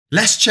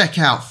Let's check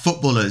out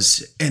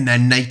footballers in their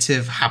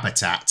native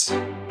habitat.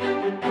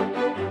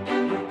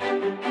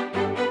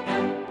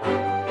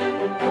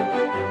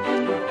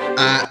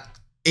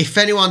 If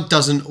anyone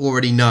doesn't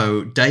already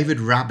know, David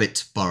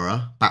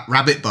Rabbitborough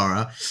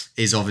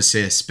is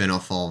obviously a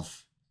spin-off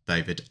of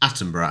David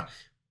Attenborough.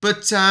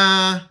 But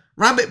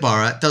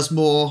Rabbitborough does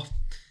more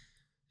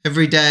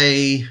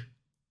everyday,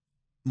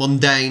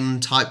 mundane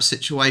type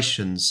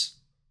situations.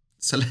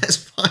 So let's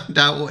find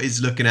out what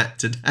he's looking at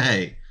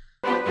today.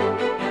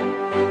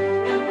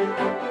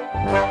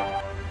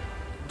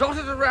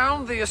 Dotted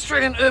around the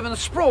Australian urban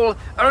sprawl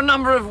are a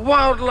number of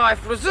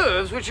wildlife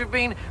reserves which have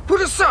been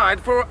put aside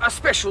for a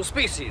special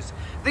species.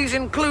 These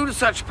include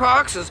such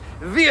parks as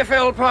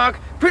VFL Park,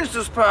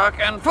 Princes Park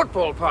and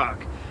Football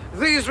Park.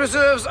 These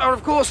reserves are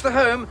of course the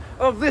home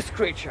of this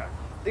creature,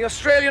 the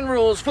Australian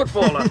rules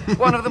footballer,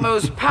 one of the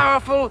most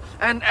powerful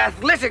and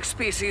athletic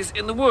species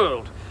in the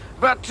world.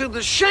 But to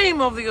the shame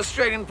of the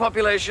Australian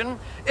population,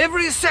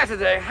 every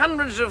Saturday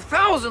hundreds of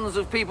thousands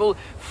of people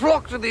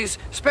flock to these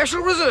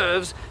special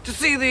reserves to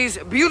see these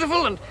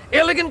beautiful and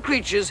elegant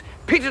creatures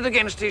pitted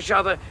against each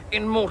other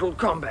in mortal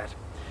combat.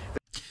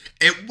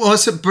 It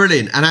was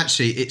brilliant, and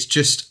actually it's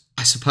just,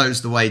 I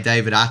suppose, the way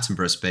David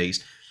Attenborough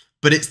speaks,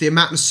 but it's the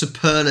amount of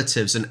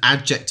superlatives and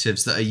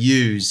adjectives that are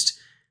used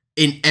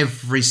in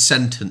every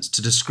sentence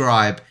to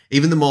describe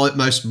even the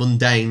most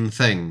mundane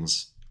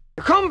things.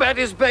 Combat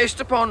is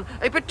based upon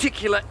a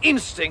particular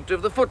instinct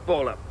of the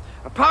footballer.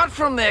 Apart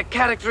from their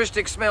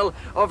characteristic smell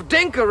of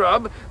denker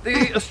rub,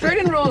 the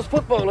Australian rules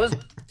footballers...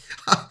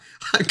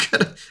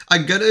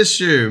 I'm gonna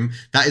assume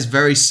that is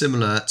very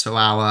similar to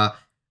our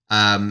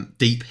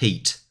deep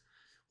heat,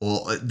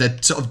 or the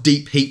sort of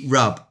deep heat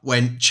rub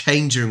when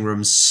changing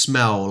rooms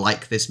smell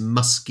like this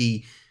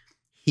musky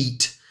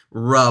heat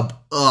rub.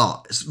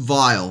 Oh, it's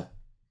vile.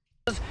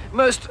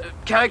 Most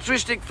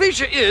characteristic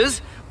feature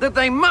is that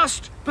they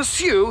must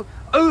pursue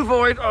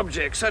ovoid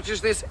objects such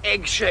as this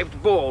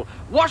egg-shaped ball.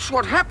 Watch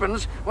what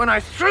happens when I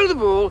throw the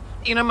ball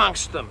in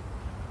amongst them.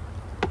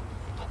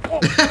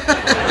 These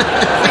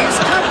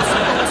cubs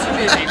are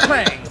severely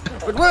playing,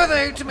 but were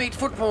they to meet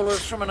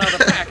footballers from another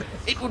pack,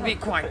 it would be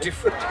quite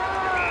different.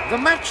 The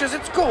match, as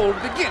it's called,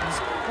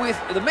 begins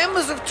with the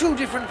members of two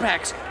different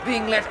packs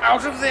being let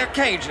out of their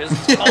cages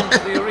onto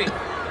the arena.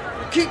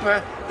 The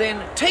keeper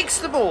then takes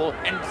the ball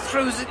and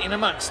throws it in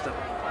amongst them,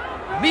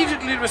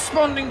 immediately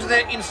responding to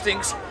their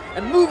instincts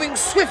and moving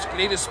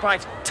swiftly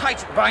despite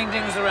tight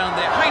bindings around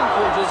their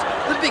hindquarters,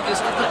 the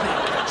biggest of the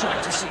pack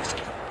trying to seize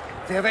it.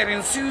 There then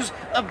ensues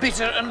a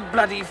bitter and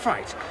bloody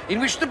fight,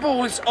 in which the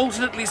ball is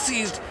alternately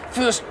seized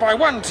first by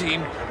one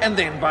team and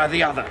then by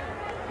the other.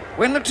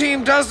 When the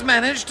team does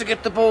manage to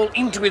get the ball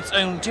into its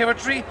own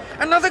territory,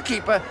 another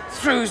keeper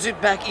throws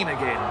it back in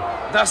again.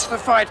 Thus the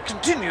fight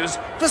continues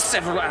for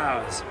several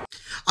hours.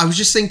 I was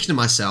just thinking to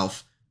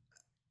myself,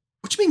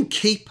 what do you mean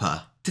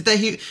keeper? Did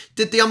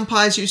the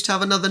umpires used to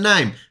have another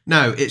name?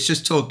 No, it's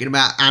just talking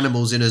about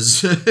animals in a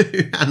zoo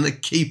and the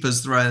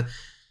keepers throw.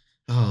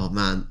 Oh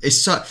man,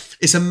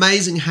 it's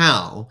amazing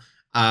how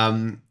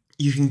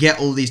you can get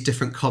all these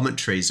different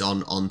commentaries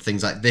on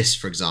things like this,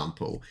 for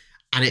example,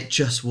 and it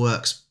just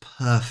works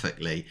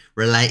perfectly,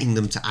 relating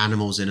them to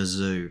animals in a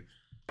zoo.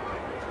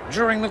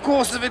 During the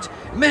course of it,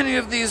 many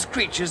of these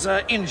creatures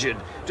are injured,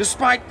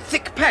 despite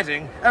thick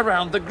padding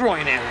around the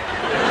groin area.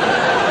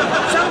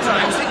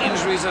 Sometimes the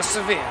injuries are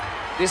severe.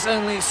 This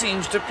only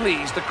seems to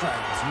please the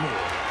crowds more.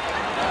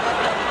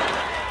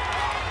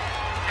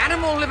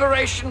 Animal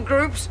liberation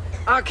groups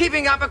are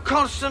keeping up a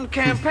constant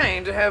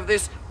campaign to have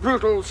this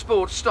brutal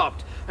sport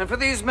stopped, and for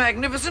these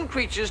magnificent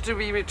creatures to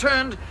be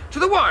returned to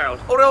the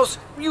wild, or else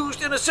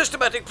used in a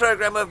systematic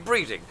program of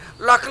breeding.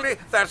 Luckily,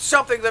 that's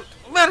something that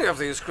many of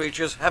these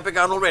creatures have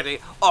begun already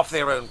off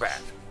their own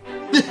bat.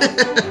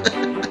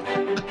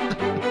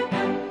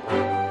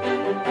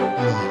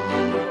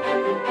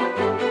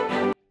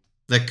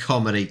 The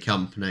Comedy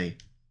Company.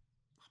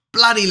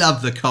 Bloody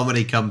love The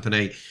Comedy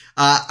Company.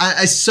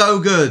 It's so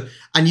good.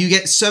 And you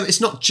get so... It's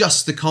not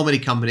just The Comedy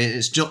Company.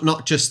 It's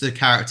not just the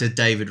character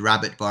David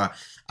Rabbitborough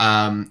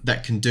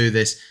that can do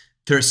this.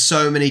 There are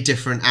so many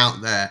different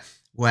out there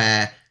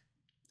where...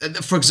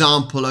 For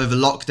example, over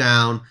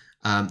lockdown,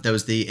 there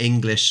was the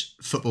English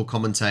football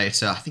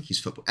commentator. I think he's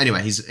football...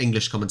 Anyway, he's an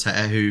English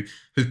commentator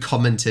who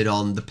commented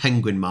on the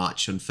Penguin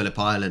March on Phillip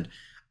Island.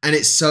 And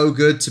it's so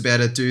good to be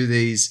able to do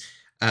these...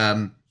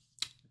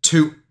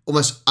 two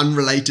almost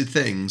unrelated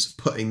things,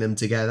 putting them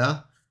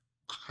together.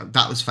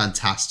 That was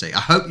fantastic.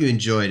 I hope you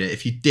enjoyed it.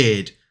 If you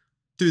did,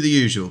 do the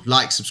usual.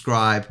 Like,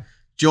 subscribe,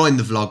 join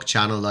the vlog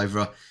channel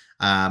over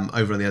on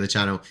the other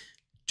channel.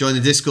 Join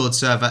the Discord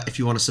server if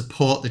you want to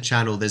support the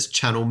channel. There's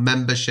channel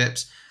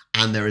memberships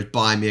and there is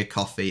Buy Me a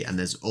Coffee and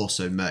there's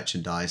also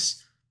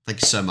merchandise.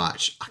 Thank you so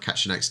much. I'll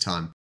catch you next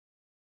time.